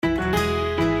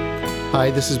Hi,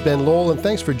 this is Ben Lowell, and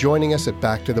thanks for joining us at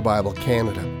Back to the Bible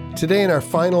Canada. Today, in our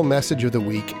final message of the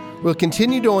week, we'll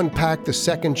continue to unpack the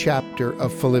second chapter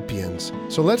of Philippians.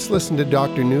 So let's listen to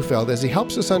Dr. Neufeld as he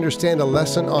helps us understand a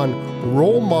lesson on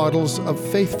role models of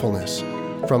faithfulness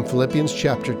from Philippians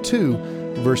chapter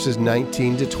 2, verses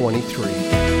 19 to 23.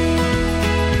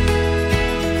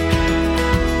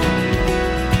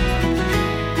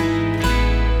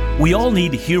 We all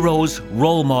need heroes,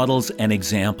 role models, and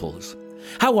examples.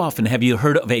 How often have you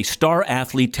heard of a star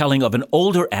athlete telling of an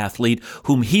older athlete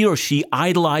whom he or she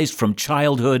idolized from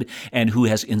childhood and who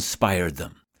has inspired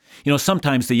them? You know,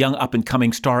 sometimes the young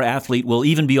up-and-coming star athlete will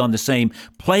even be on the same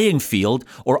playing field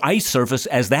or ice surface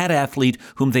as that athlete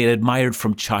whom they had admired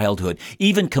from childhood,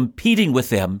 even competing with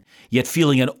them, yet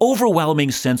feeling an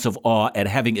overwhelming sense of awe at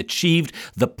having achieved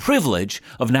the privilege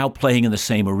of now playing in the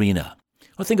same arena.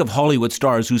 Think of Hollywood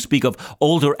stars who speak of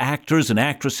older actors and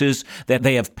actresses that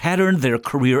they have patterned their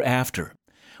career after.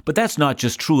 But that's not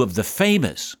just true of the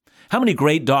famous. How many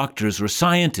great doctors or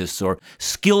scientists or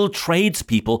skilled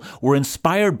tradespeople were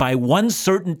inspired by one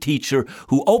certain teacher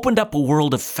who opened up a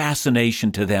world of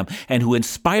fascination to them and who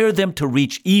inspired them to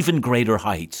reach even greater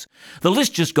heights? The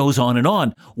list just goes on and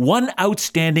on. One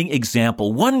outstanding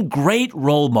example, one great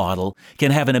role model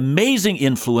can have an amazing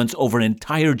influence over an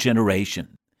entire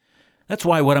generation. That's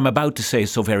why what I'm about to say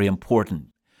is so very important.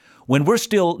 When we're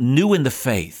still new in the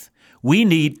faith, we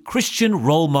need Christian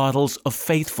role models of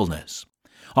faithfulness.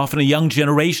 Often a young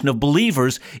generation of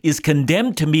believers is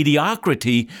condemned to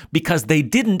mediocrity because they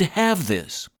didn't have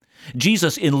this.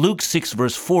 Jesus in Luke 6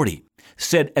 verse 40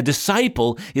 said, "A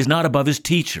disciple is not above his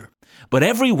teacher, but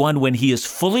everyone when he is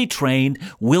fully trained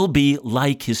will be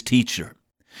like his teacher."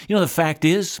 You know, the fact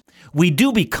is, we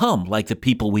do become like the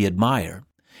people we admire.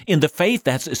 In the faith,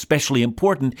 that's especially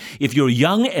important. If you're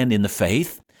young and in the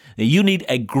faith, you need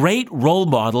a great role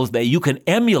model that you can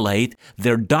emulate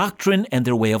their doctrine and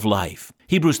their way of life.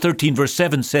 Hebrews 13 verse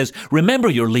 7 says, "Remember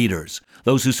your leaders,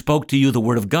 those who spoke to you the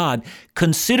word of God.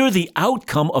 Consider the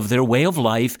outcome of their way of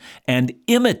life and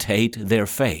imitate their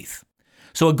faith."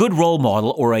 So a good role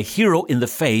model or a hero in the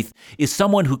faith is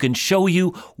someone who can show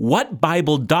you what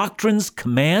Bible doctrines,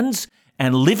 commands,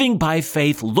 and living by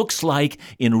faith looks like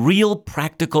in real,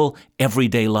 practical,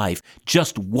 everyday life.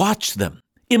 Just watch them,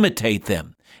 imitate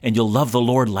them, and you'll love the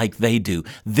Lord like they do.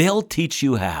 They'll teach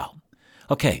you how.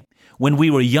 Okay, when we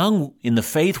were young in the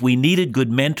faith, we needed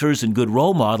good mentors and good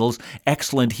role models,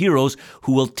 excellent heroes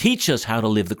who will teach us how to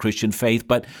live the Christian faith.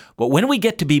 But when we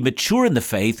get to be mature in the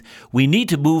faith, we need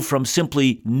to move from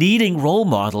simply needing role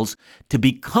models to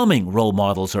becoming role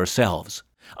models ourselves.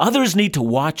 Others need to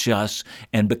watch us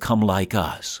and become like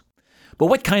us. But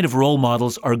what kind of role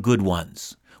models are good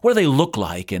ones? What do they look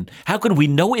like? And how can we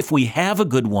know if we have a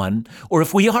good one or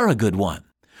if we are a good one?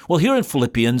 Well, here in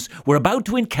Philippians, we're about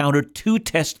to encounter two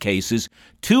test cases,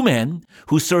 two men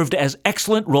who served as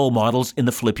excellent role models in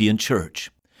the Philippian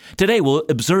church. Today, we'll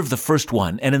observe the first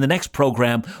one, and in the next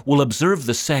program, we'll observe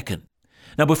the second.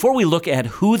 Now, before we look at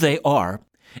who they are,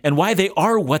 and why they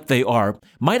are what they are,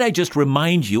 might I just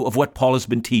remind you of what Paul has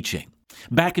been teaching.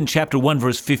 Back in chapter 1,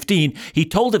 verse 15, he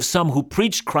told of some who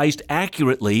preached Christ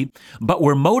accurately, but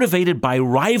were motivated by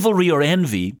rivalry or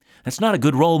envy. That's not a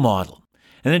good role model.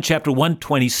 And then chapter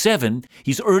 1:27,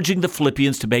 he's urging the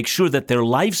Philippians to make sure that their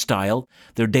lifestyle,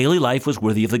 their daily life was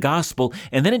worthy of the gospel.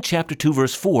 And then in chapter 2,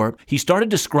 verse 4, he started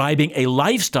describing a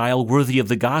lifestyle worthy of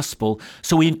the gospel.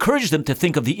 So he encouraged them to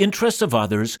think of the interests of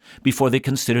others before they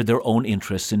considered their own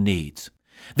interests and needs.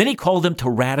 Then he called them to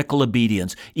radical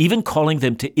obedience, even calling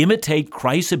them to imitate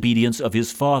Christ's obedience of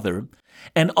his Father.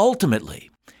 And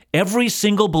ultimately, every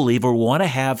single believer will want to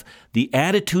have the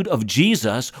attitude of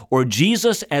Jesus or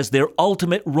Jesus as their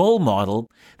ultimate role model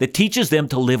that teaches them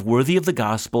to live worthy of the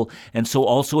gospel and so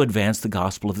also advance the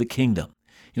gospel of the kingdom.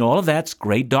 You know, all of that's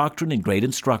great doctrine and great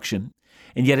instruction,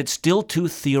 and yet it's still too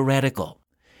theoretical.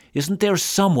 Isn't there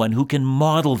someone who can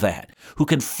model that, who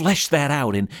can flesh that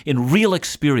out in real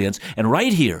experience? And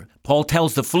right here, Paul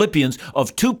tells the Philippians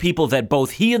of two people that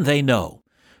both he and they know,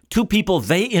 two people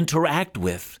they interact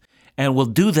with, and will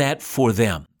do that for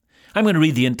them. I'm going to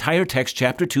read the entire text,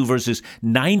 chapter 2, verses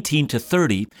 19 to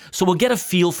 30, so we'll get a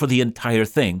feel for the entire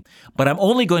thing. But I'm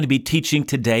only going to be teaching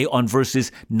today on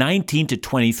verses 19 to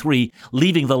 23,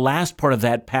 leaving the last part of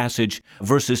that passage,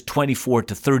 verses 24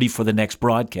 to 30, for the next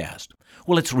broadcast.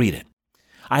 Well, let's read it.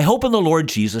 "I hope in the Lord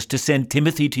Jesus to send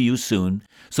Timothy to you soon,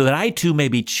 so that I too may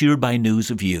be cheered by news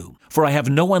of you. For I have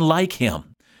no one like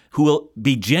him who will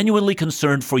be genuinely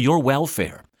concerned for your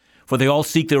welfare. For they all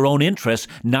seek their own interests,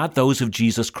 not those of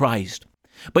Jesus Christ.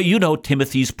 But you know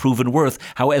Timothy's proven worth,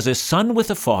 how as a son with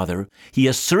a father, he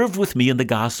has served with me in the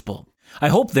gospel. I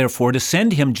hope, therefore, to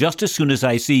send him just as soon as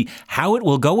I see how it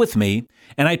will go with me,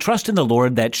 and I trust in the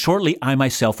Lord that shortly I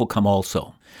myself will come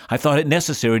also. I thought it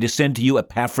necessary to send to you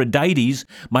Epaphroditus,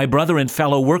 my brother and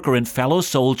fellow worker and fellow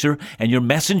soldier, and your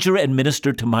messenger and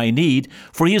minister to my need,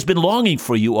 for he has been longing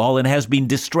for you all and has been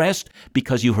distressed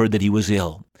because you heard that he was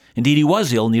ill. Indeed, he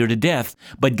was ill, near to death,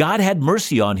 but God had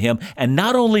mercy on him, and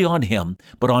not only on him,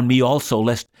 but on me also,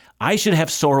 lest I should have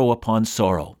sorrow upon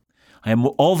sorrow. I am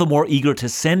all the more eager to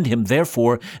send him,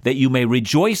 therefore, that you may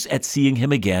rejoice at seeing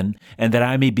him again, and that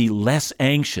I may be less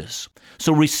anxious.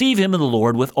 So receive him in the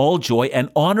Lord with all joy, and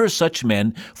honor such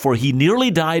men, for he nearly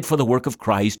died for the work of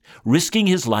Christ, risking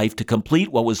his life to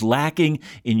complete what was lacking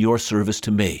in your service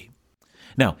to me.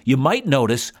 Now, you might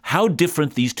notice how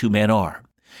different these two men are.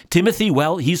 Timothy,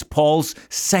 well, he's Paul's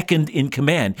second in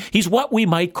command. He's what we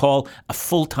might call a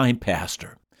full-time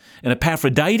pastor. And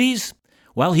Epaphroditus,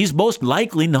 well, he's most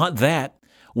likely not that.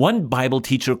 One Bible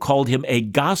teacher called him a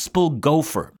gospel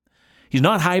gopher. He's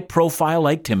not high profile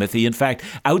like Timothy. In fact,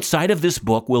 outside of this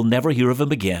book, we'll never hear of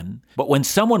him again. But when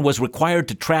someone was required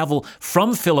to travel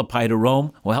from Philippi to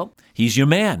Rome, well, he's your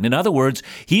man. In other words,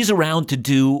 he's around to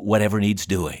do whatever needs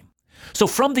doing. So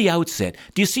from the outset,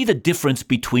 do you see the difference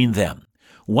between them?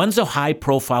 One's a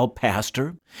high-profile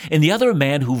pastor, and the other a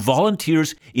man who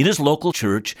volunteers in his local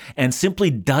church and simply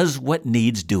does what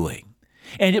needs doing.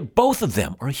 And yet both of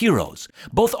them are heroes.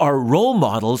 Both are role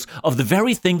models of the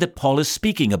very thing that Paul is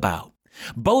speaking about.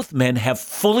 Both men have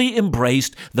fully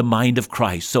embraced the mind of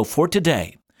Christ. So for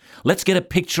today, let's get a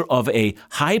picture of a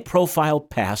high-profile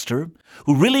pastor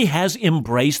who really has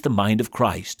embraced the mind of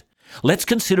Christ. Let's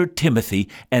consider Timothy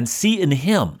and see in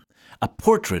him a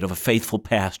portrait of a faithful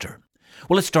pastor.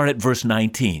 Well, let's start at verse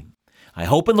 19. I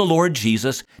hope in the Lord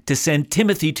Jesus to send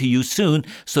Timothy to you soon,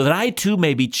 so that I too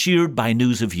may be cheered by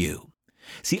news of you.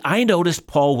 See, I noticed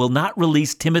Paul will not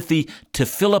release Timothy to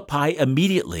Philippi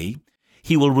immediately.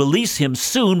 He will release him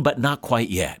soon, but not quite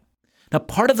yet. Now,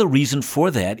 part of the reason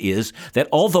for that is that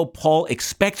although Paul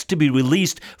expects to be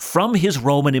released from his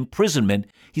Roman imprisonment,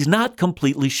 he's not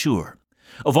completely sure.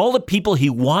 Of all the people he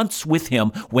wants with him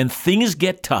when things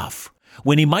get tough,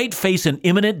 when he might face an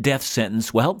imminent death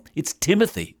sentence, well, it's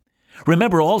Timothy.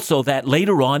 Remember also that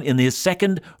later on in his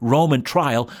second Roman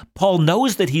trial, Paul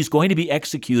knows that he's going to be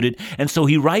executed, and so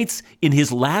he writes in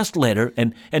his last letter,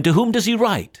 and to whom does he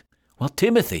write? Well,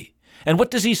 Timothy. And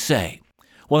what does he say?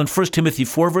 Well, in 1 Timothy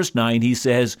 4, verse 9, he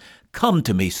says, "Come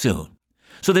to me soon."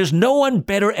 So there's no one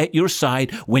better at your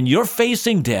side when you're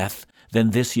facing death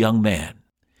than this young man.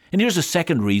 And here's a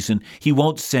second reason he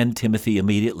won't send Timothy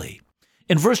immediately.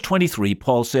 In verse 23,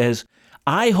 Paul says,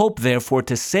 I hope, therefore,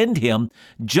 to send him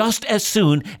just as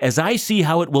soon as I see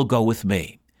how it will go with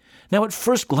me. Now, at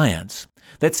first glance,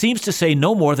 that seems to say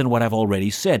no more than what I've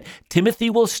already said. Timothy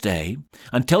will stay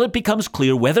until it becomes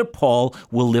clear whether Paul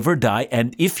will live or die,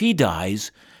 and if he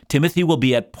dies, Timothy will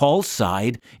be at Paul's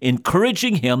side,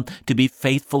 encouraging him to be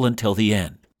faithful until the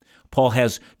end. Paul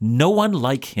has no one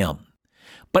like him.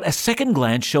 But a second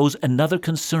glance shows another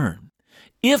concern.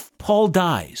 If Paul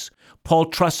dies, Paul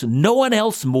trusts no one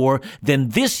else more than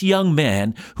this young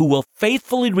man who will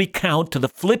faithfully recount to the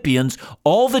Philippians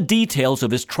all the details of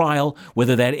his trial,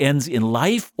 whether that ends in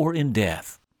life or in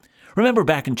death. Remember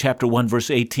back in chapter 1,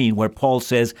 verse 18, where Paul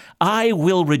says, I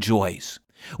will rejoice.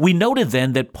 We noted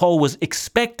then that Paul was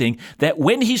expecting that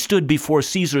when he stood before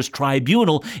Caesar's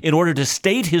tribunal in order to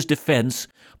state his defense,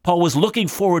 Paul was looking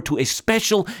forward to a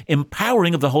special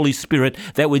empowering of the Holy Spirit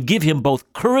that would give him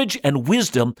both courage and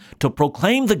wisdom to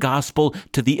proclaim the gospel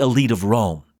to the elite of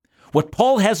Rome. What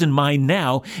Paul has in mind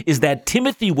now is that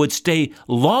Timothy would stay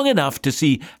long enough to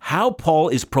see how Paul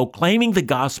is proclaiming the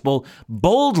gospel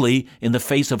boldly in the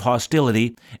face of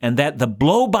hostility, and that the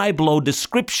blow-by-blow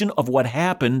description of what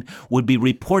happened would be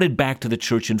reported back to the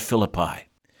church in Philippi.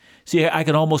 See, I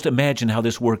can almost imagine how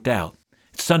this worked out.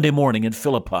 It's Sunday morning in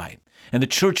Philippi, and the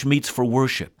church meets for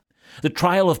worship. The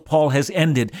trial of Paul has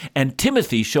ended, and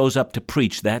Timothy shows up to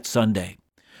preach that Sunday.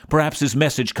 Perhaps his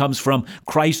message comes from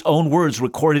Christ's own words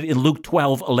recorded in Luke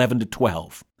 12,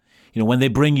 11-12. When they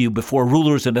bring you before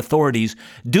rulers and authorities,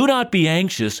 do not be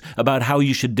anxious about how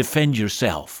you should defend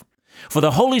yourself, for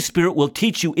the Holy Spirit will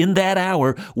teach you in that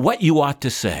hour what you ought to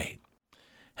say.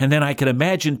 And then I can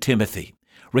imagine Timothy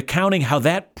recounting how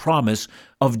that promise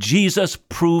of Jesus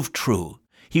proved true.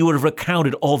 He would have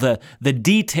recounted all the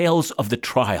details of the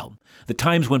trial, the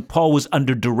times when Paul was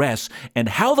under duress, and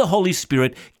how the Holy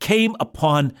Spirit came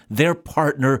upon their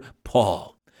partner,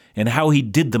 Paul, and how he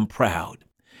did them proud.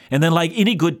 And then, like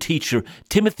any good teacher,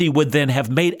 Timothy would then have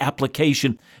made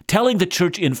application, telling the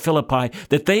church in Philippi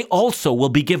that they also will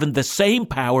be given the same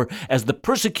power as the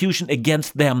persecution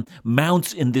against them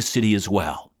mounts in this city as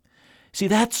well. See,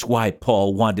 that's why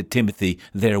Paul wanted Timothy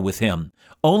there with him,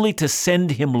 only to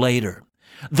send him later.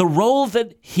 The role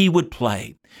that he would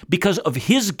play, because of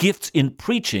his gifts in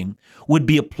preaching, would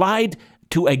be applied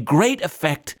to a great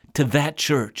effect to that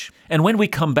church. And when we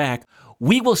come back,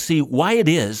 we will see why it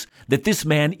is that this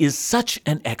man is such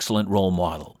an excellent role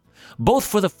model, both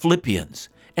for the Philippians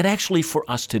and actually for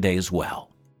us today as well.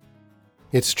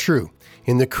 It's true.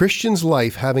 In the Christian's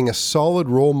life, having a solid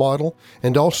role model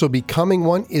and also becoming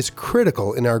one is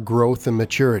critical in our growth and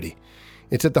maturity.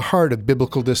 It's at the heart of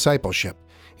biblical discipleship.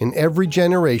 In every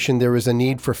generation, there is a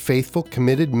need for faithful,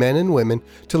 committed men and women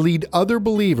to lead other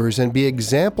believers and be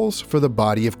examples for the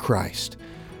body of Christ.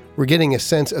 We're getting a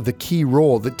sense of the key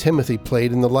role that Timothy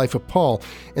played in the life of Paul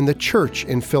and the church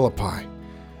in Philippi.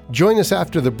 Join us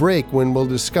after the break when we'll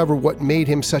discover what made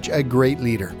him such a great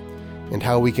leader and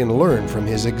how we can learn from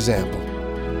his example.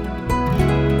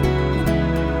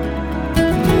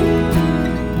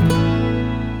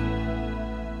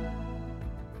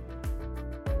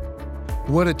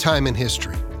 What a time in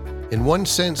history. In one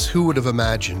sense, who would have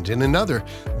imagined? In another,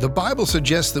 the Bible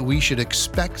suggests that we should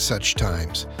expect such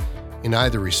times. In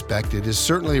either respect, it is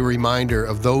certainly a reminder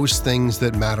of those things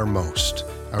that matter most: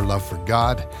 our love for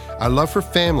God, our love for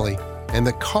family, and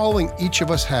the calling each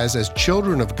of us has as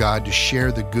children of God to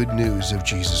share the good news of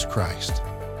Jesus Christ.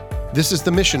 This is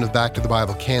the mission of Back to the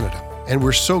Bible Canada, and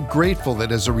we're so grateful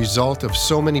that as a result of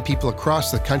so many people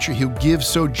across the country who give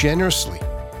so generously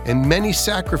and many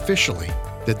sacrificially,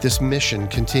 that this mission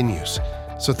continues.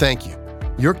 So thank you.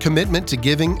 Your commitment to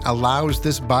giving allows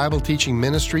this Bible teaching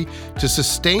ministry to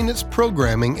sustain its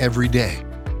programming every day.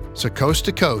 So coast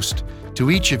to coast,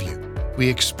 to each of you, we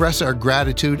express our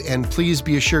gratitude, and please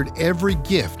be assured every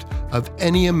gift of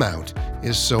any amount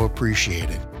is so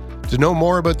appreciated. To know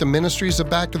more about the ministries of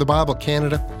Back to the Bible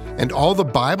Canada and all the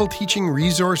Bible teaching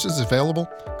resources available,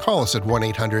 call us at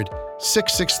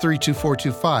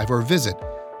 1-800-663-2425 or visit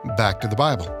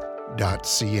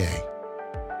backtothebible.ca.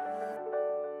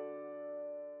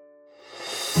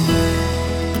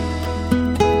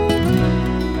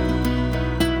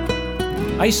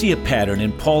 I see a pattern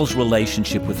in Paul's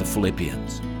relationship with the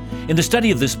Philippians. In the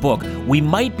study of this book, we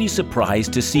might be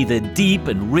surprised to see the deep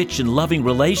and rich and loving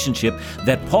relationship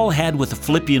that Paul had with the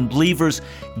Philippian believers,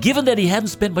 given that he hadn't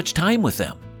spent much time with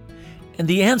them. And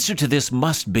the answer to this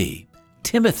must be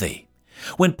Timothy.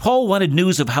 When Paul wanted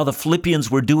news of how the Philippians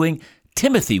were doing,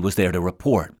 Timothy was there to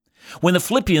report. When the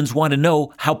Philippians want to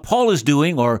know how Paul is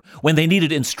doing, or when they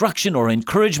needed instruction or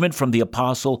encouragement from the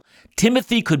apostle,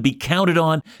 Timothy could be counted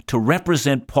on to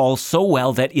represent Paul so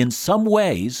well that in some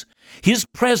ways, his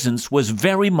presence was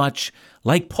very much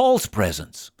like Paul's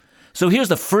presence. So here's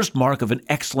the first mark of an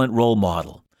excellent role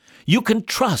model. You can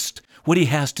trust what he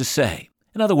has to say.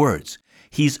 In other words,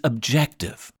 he's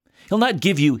objective. He'll not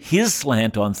give you his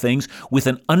slant on things with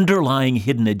an underlying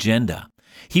hidden agenda.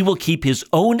 He will keep his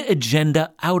own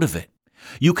agenda out of it.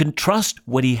 You can trust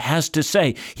what he has to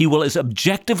say. He will, as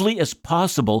objectively as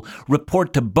possible,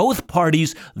 report to both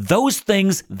parties those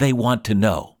things they want to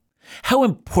know. How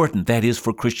important that is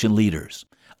for Christian leaders.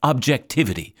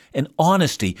 Objectivity and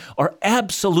honesty are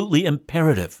absolutely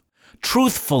imperative.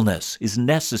 Truthfulness is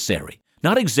necessary.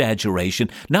 Not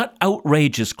exaggeration, not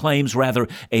outrageous claims, rather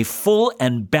a full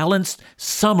and balanced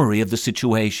summary of the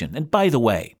situation. And by the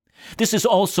way, this is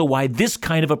also why this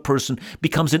kind of a person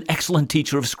becomes an excellent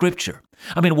teacher of Scripture.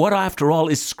 I mean, what after all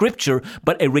is Scripture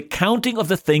but a recounting of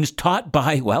the things taught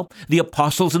by, the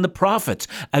apostles and the prophets?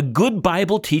 A good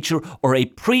Bible teacher or a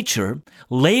preacher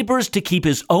labors to keep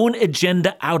his own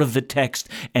agenda out of the text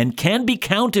and can be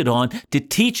counted on to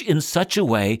teach in such a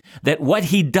way that what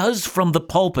he does from the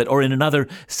pulpit or in another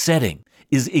setting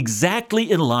is exactly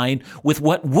in line with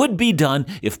what would be done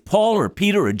if Paul or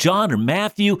Peter or John or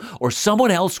Matthew or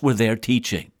someone else were there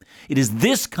teaching. It is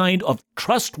this kind of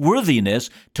trustworthiness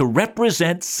to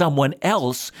represent someone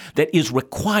else that is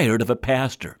required of a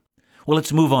pastor. Well,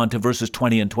 let's move on to verses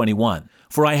 20 and 21.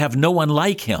 For I have no one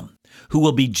like him who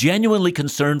will be genuinely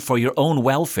concerned for your own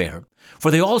welfare,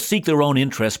 for they all seek their own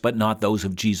interests, but not those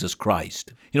of Jesus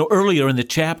Christ. Earlier in the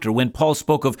chapter, when Paul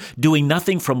spoke of doing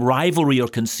nothing from rivalry or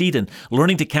conceit and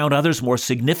learning to count others more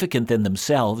significant than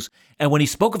themselves, and when he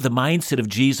spoke of the mindset of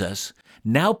Jesus,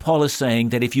 now Paul is saying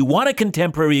that if you want a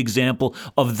contemporary example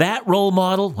of that role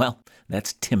model,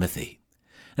 that's Timothy.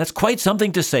 That's quite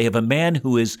something to say of a man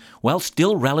who is,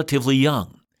 still relatively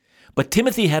young. But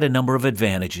Timothy had a number of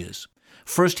advantages.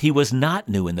 First, he was not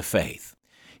new in the faith.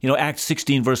 Acts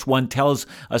 16 verse 1 tells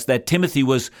us that Timothy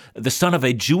was the son of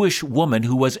a Jewish woman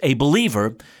who was a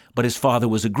believer, but his father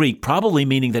was a Greek, probably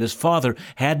meaning that his father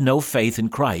had no faith in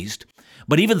Christ.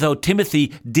 But even though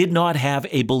Timothy did not have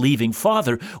a believing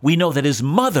father, we know that his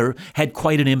mother had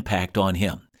quite an impact on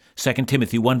him. 2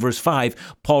 Timothy 1 verse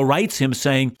 5, Paul writes him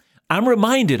saying, I'm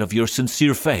reminded of your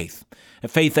sincere faith, a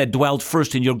faith that dwelt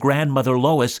first in your grandmother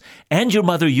Lois and your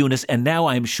mother Eunice, and now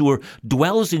I am sure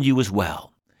dwells in you as well.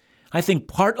 I think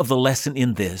part of the lesson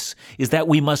in this is that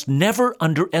we must never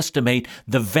underestimate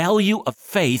the value of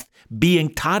faith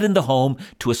being taught in the home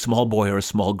to a small boy or a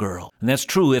small girl. And that's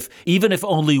true even if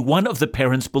only one of the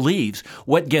parents believes.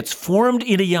 What gets formed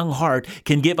in a young heart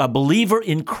can give a believer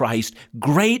in Christ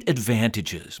great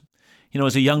advantages.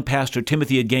 As a young pastor,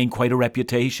 Timothy had gained quite a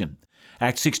reputation.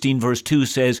 Acts 16 verse 2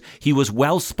 says he was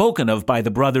well spoken of by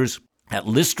the brothers at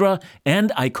Lystra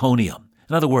and Iconium.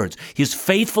 In other words, his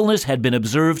faithfulness had been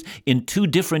observed in 2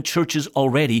 different churches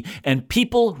already, and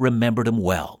people remembered him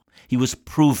well. He was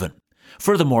proven.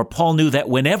 Furthermore, Paul knew that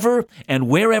whenever and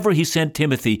wherever he sent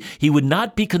Timothy, he would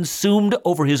not be consumed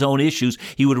over his own issues.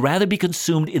 He would rather be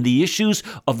consumed in the issues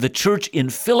of the church in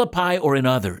Philippi or in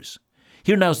others.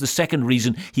 Here now is the second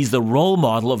reason he's the role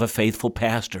model of a faithful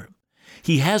pastor.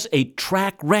 He has a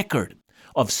track record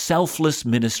of selfless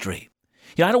ministry.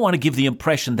 I don't want to give the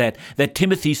impression that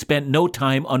Timothy spent no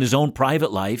time on his own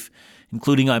private life,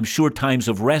 including, I'm sure, times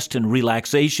of rest and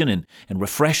relaxation and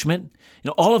refreshment.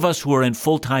 All of us who are in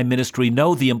full-time ministry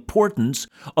know the importance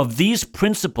of these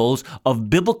principles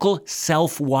of biblical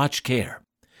self-watch care.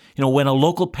 When a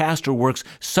local pastor works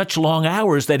such long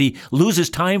hours that he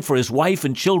loses time for his wife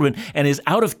and children and is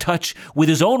out of touch with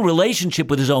his own relationship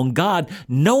with his own God,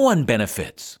 no one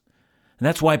benefits. And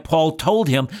that's why Paul told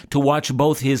him to watch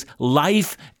both his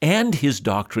life and his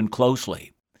doctrine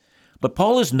closely. But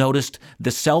Paul has noticed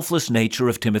the selfless nature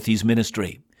of Timothy's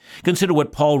ministry. Consider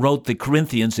what Paul wrote the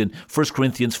Corinthians in 1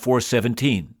 Corinthians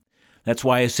 4:17. That's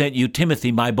why I sent you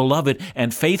Timothy, my beloved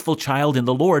and faithful child in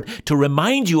the Lord, to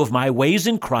remind you of my ways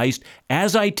in Christ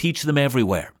as I teach them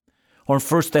everywhere. Or in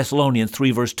 1 Thessalonians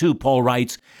 3 verse 2, Paul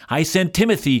writes, I sent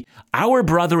Timothy, our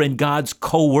brother and God's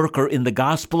co-worker in the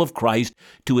gospel of Christ,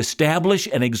 to establish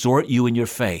and exhort you in your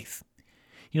faith.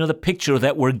 The picture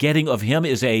that we're getting of him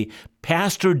is a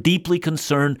pastor deeply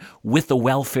concerned with the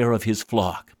welfare of his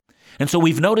flock. And so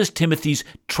we've noticed Timothy's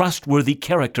trustworthy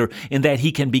character in that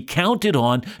he can be counted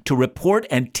on to report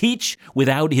and teach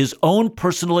without his own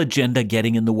personal agenda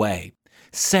getting in the way.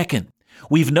 Second,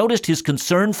 we've noticed his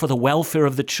concern for the welfare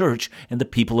of the church and the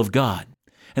people of God.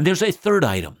 And there's a third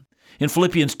item. In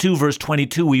Philippians 2 verse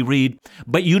 22 we read,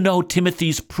 but you know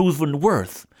Timothy's proven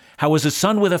worth, how as a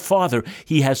son with a father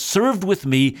he has served with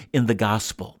me in the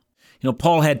gospel.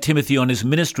 Paul had Timothy on his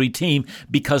ministry team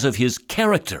because of his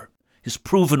character, his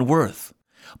proven worth.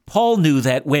 Paul knew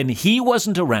that when he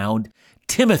wasn't around,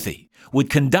 Timothy would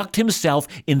conduct himself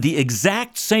in the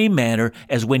exact same manner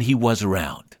as when he was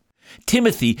around.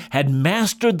 Timothy had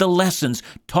mastered the lessons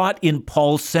taught in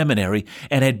Paul's seminary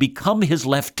and had become his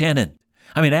lieutenant.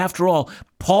 After all,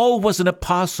 Paul was an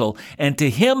apostle, and to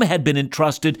him had been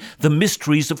entrusted the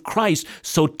mysteries of Christ.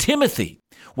 So Timothy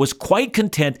was quite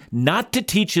content not to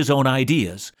teach his own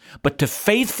ideas, but to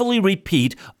faithfully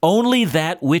repeat only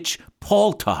that which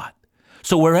Paul taught.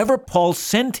 So wherever Paul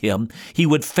sent him, he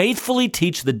would faithfully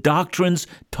teach the doctrines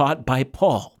taught by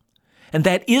Paul. And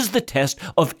that is the test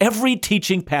of every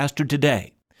teaching pastor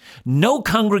today. No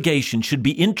congregation should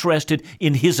be interested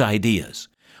in his ideas,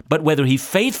 but whether he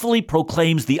faithfully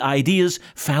proclaims the ideas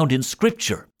found in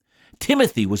Scripture.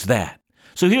 Timothy was that.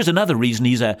 So here's another reason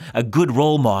he's a good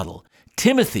role model.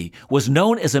 Timothy was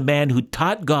known as a man who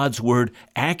taught God's word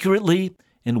accurately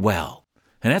and well.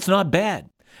 And that's not bad.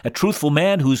 A truthful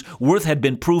man whose worth had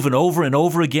been proven over and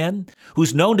over again,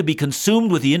 who's known to be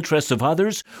consumed with the interests of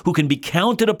others, who can be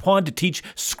counted upon to teach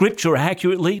Scripture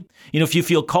accurately. If you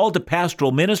feel called to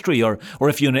pastoral ministry or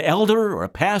if you're an elder or a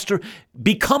pastor,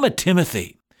 become a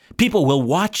Timothy. People will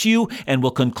watch you and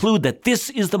will conclude that this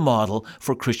is the model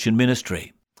for Christian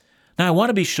ministry. Now, I want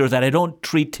to be sure that I don't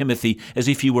treat Timothy as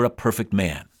if he were a perfect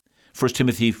man. 1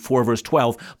 Timothy 4 verse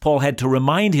 12, Paul had to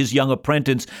remind his young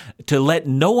apprentice to let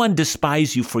no one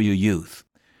despise you for your youth.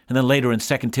 And then later in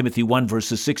 2 Timothy 1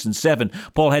 verses 6 and 7,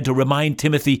 Paul had to remind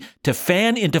Timothy to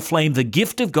fan into flame the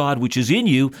gift of God which is in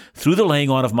you through the laying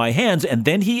on of my hands. And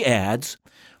then he adds,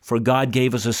 for God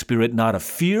gave us a spirit not of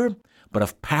fear, but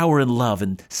of power and love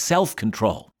and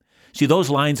self-control. See, those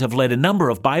lines have led a number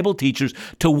of Bible teachers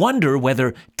to wonder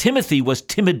whether Timothy was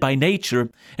timid by nature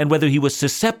and whether he was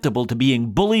susceptible to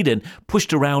being bullied and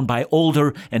pushed around by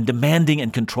older and demanding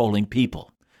and controlling people.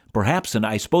 Perhaps, and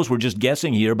I suppose we're just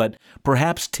guessing here, but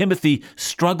perhaps Timothy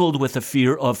struggled with the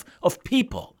fear of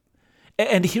people.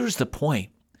 And here's the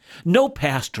point. No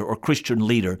pastor or Christian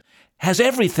leader has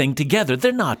everything together.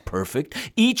 They're not perfect.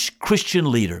 Each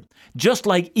Christian leader, just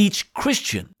like each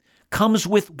Christian, comes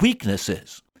with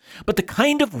weaknesses. But the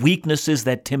kind of weaknesses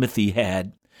that Timothy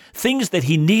had, things that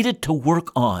he needed to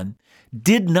work on,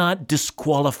 did not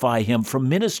disqualify him from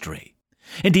ministry.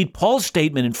 Indeed, Paul's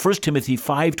statement in 1 Timothy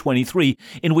 5:23,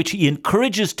 in which he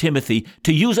encourages Timothy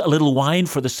to use a little wine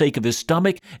for the sake of his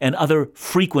stomach and other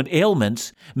frequent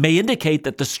ailments, may indicate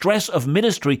that the stress of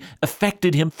ministry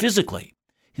affected him physically.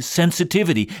 His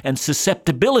sensitivity and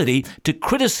susceptibility to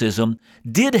criticism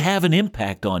did have an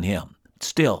impact on him.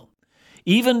 Still,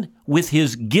 even with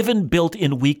his given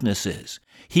built-in weaknesses,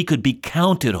 he could be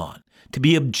counted on to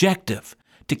be objective,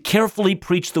 to carefully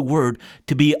preach the word,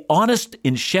 to be honest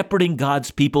in shepherding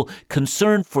God's people,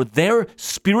 concerned for their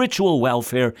spiritual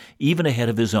welfare even ahead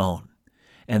of his own.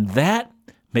 And that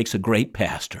makes a great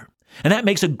pastor. And that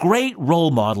makes a great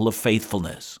role model of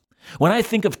faithfulness. When I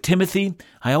think of Timothy,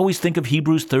 I always think of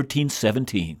Hebrews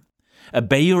 13:17.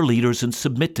 Obey your leaders and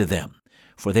submit to them,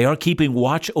 for they are keeping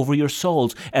watch over your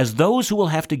souls as those who will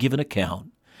have to give an account.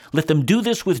 Let them do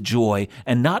this with joy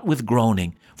and not with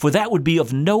groaning, for that would be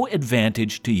of no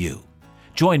advantage to you.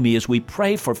 Join me as we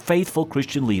pray for faithful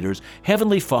Christian leaders.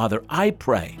 Heavenly Father, I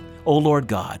pray, O Lord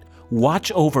God,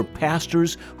 watch over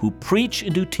pastors who preach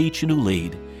and who teach and who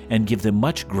lead, and give them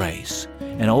much grace.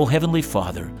 And, O Heavenly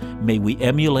Father, may we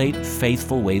emulate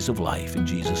faithful ways of life. In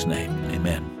Jesus' name,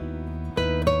 amen.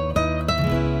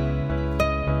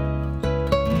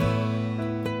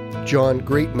 John,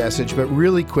 great message, but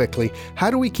really quickly, how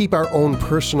do we keep our own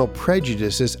personal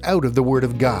prejudices out of the Word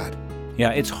of God? Yeah,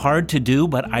 it's hard to do,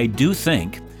 but I do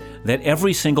think that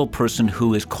every single person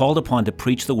who is called upon to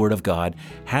preach the Word of God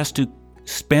has to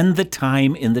spend the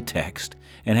time in the text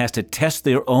and has to test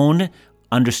their own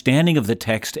understanding of the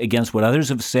text against what others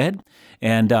have said,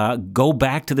 and go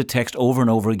back to the text over and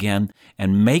over again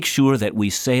and make sure that we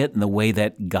say it in the way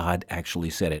that God actually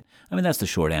said it. I mean, that's the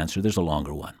short answer. There's a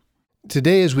longer one.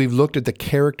 Today, as we've looked at the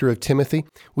character of Timothy,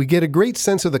 we get a great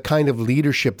sense of the kind of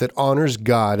leadership that honors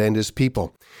God and His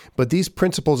people. But these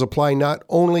principles apply not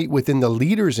only within the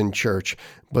leaders in church,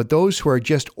 but those who are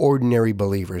just ordinary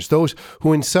believers, those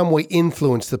who in some way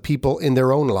influence the people in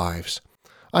their own lives.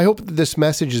 I hope that this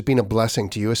message has been a blessing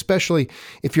to you, especially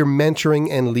if you're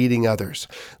mentoring and leading others.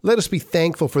 Let us be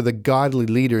thankful for the godly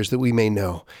leaders that we may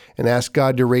know, and ask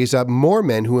God to raise up more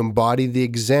men who embody the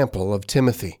example of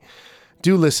Timothy.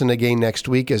 Do listen again next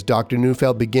week as Dr.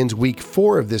 Neufeld begins week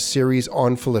 4 of this series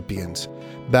on Philippians.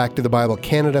 Back to the Bible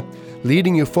Canada,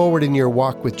 leading you forward in your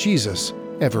walk with Jesus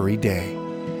every day.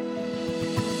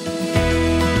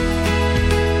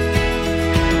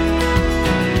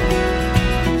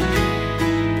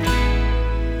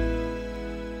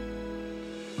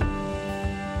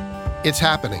 It's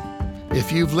happening.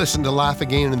 If you've listened to Laugh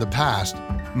Again in the past,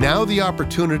 now the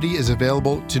opportunity is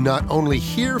available to not only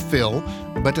hear Phil,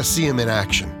 but to see him in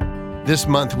action. This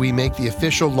month, we make the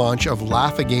official launch of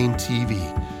Laugh Again TV.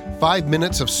 5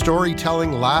 minutes of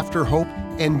storytelling, laughter, hope,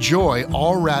 and joy,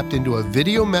 all wrapped into a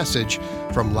video message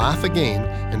from Laugh Again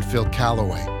and Phil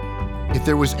Callaway. If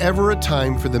there was ever a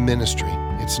time for the ministry,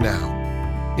 it's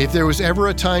now. If there was ever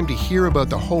a time to hear about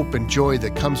the hope and joy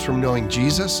that comes from knowing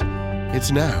Jesus, it's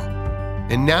now.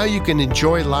 And now you can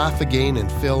enjoy Laugh Again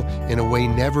and Phil in a way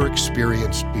never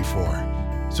experienced before.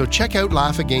 So check out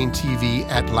Laugh Again TV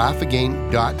at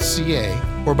laughagain.ca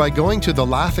or by going to the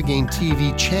Laugh Again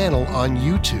TV channel on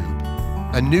YouTube.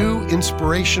 A new,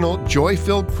 inspirational,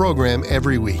 joy-filled program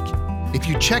every week. If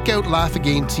you check out Laugh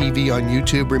Again TV on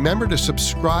YouTube, remember to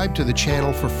subscribe to the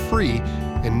channel for free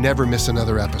and never miss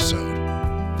another episode.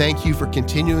 Thank you for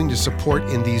continuing to support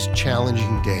in these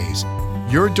challenging days.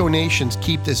 Your donations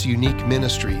keep this unique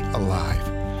ministry alive.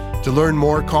 To learn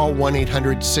more, call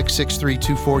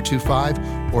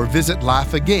 1-800-663-2425 or visit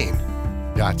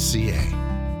laughagain.ca.